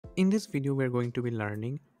In this video, we're going to be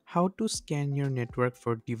learning how to scan your network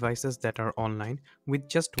for devices that are online with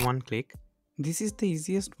just one click. This is the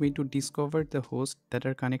easiest way to discover the hosts that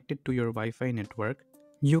are connected to your Wi-Fi network.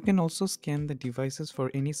 You can also scan the devices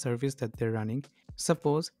for any service that they're running.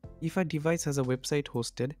 Suppose if a device has a website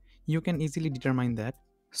hosted, you can easily determine that.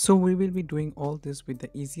 So we will be doing all this with the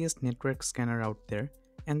easiest network scanner out there,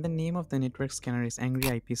 and the name of the network scanner is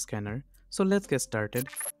Angry IP Scanner. So let's get started.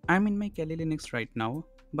 I'm in my Kali Linux right now,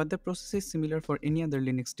 but the process is similar for any other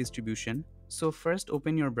Linux distribution. So first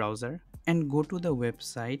open your browser and go to the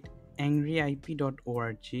website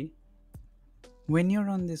angryip.org. When you're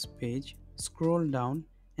on this page, scroll down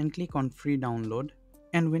and click on free download.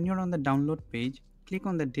 And when you're on the download page, click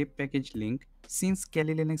on the deb package link since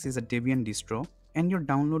Kali Linux is a Debian distro, and your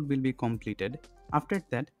download will be completed. After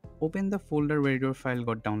that, open the folder where your file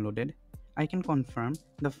got downloaded. I can confirm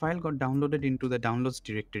the file got downloaded into the downloads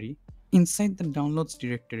directory. Inside the downloads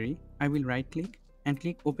directory, I will right click and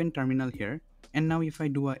click open terminal here. And now if I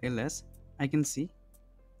do a ls, I can see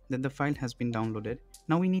that the file has been downloaded.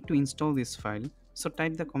 Now we need to install this file. So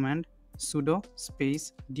type the command sudo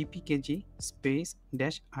space dpkg space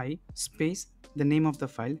 -i space the name of the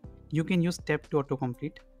file. You can use tab to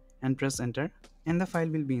autocomplete and press enter, and the file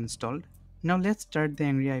will be installed. Now let's start the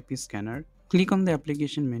Angry IP Scanner. Click on the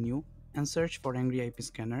application menu and search for Angry IP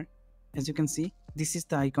Scanner. As you can see, this is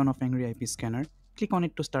the icon of Angry IP Scanner. Click on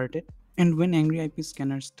it to start it. And when Angry IP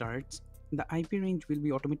Scanner starts, the IP range will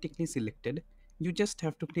be automatically selected. You just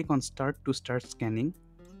have to click on start to start scanning.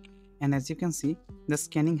 And as you can see, the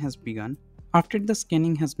scanning has begun. After the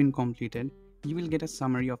scanning has been completed, you will get a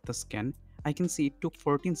summary of the scan. I can see it took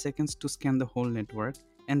 14 seconds to scan the whole network,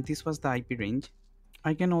 and this was the IP range.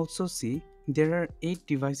 I can also see there are 8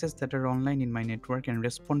 devices that are online in my network and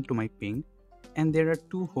respond to my ping, and there are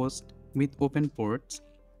 2 hosts with open ports.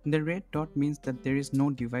 The red dot means that there is no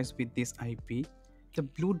device with this IP. The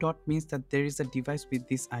blue dot means that there is a device with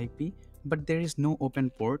this IP, but there is no open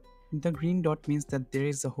port. The green dot means that there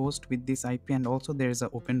is a host with this IP and also there is an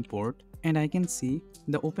open port. And I can see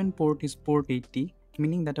the open port is port 80,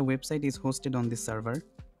 meaning that a website is hosted on this server.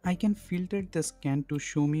 I can filter the scan to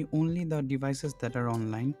show me only the devices that are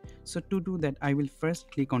online. So to do that, I will first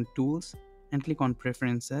click on Tools and click on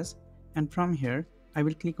Preferences, and from here I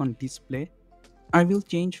will click on Display. I will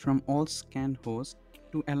change from all scan host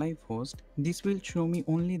to alive host. This will show me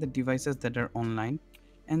only the devices that are online,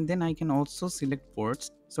 and then I can also select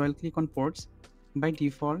ports. So I'll click on ports. By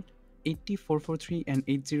default, 80443 and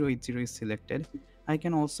 8080 is selected. I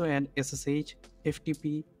can also add SSH,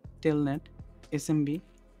 FTP, Telnet, SMB,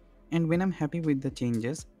 and when I'm happy with the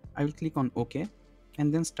changes, I will click on OK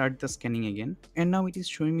and then start the scanning again. And now it is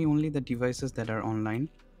showing me only the devices that are online,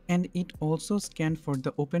 and it also scanned for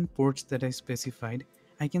the open ports that I specified.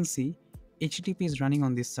 I can see HTTP is running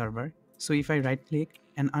on this server. So if I right click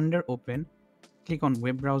and under open, click on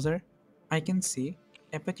web browser, I can see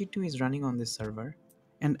Apache 2 is running on this server,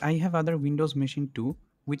 and I have other Windows machine too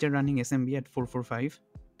which are running SMB at 445.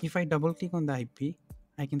 If I double click on the IP,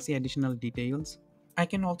 I can see additional details. I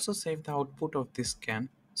can also save the output of this scan.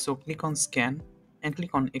 So click on scan and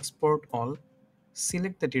click on export all,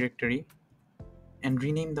 select the directory and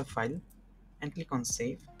rename the file and click on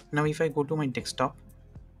save. Now if I go to my desktop,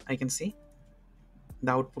 I can see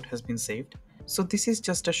the output has been saved. So this is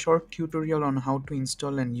just a short tutorial on how to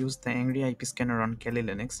install and use the Angry IP Scanner on Kali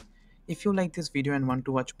Linux. If you like this video and want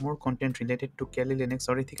to watch more content related to Kali Linux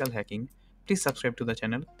or ethical hacking, please subscribe to the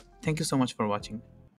channel. Thank you so much for watching.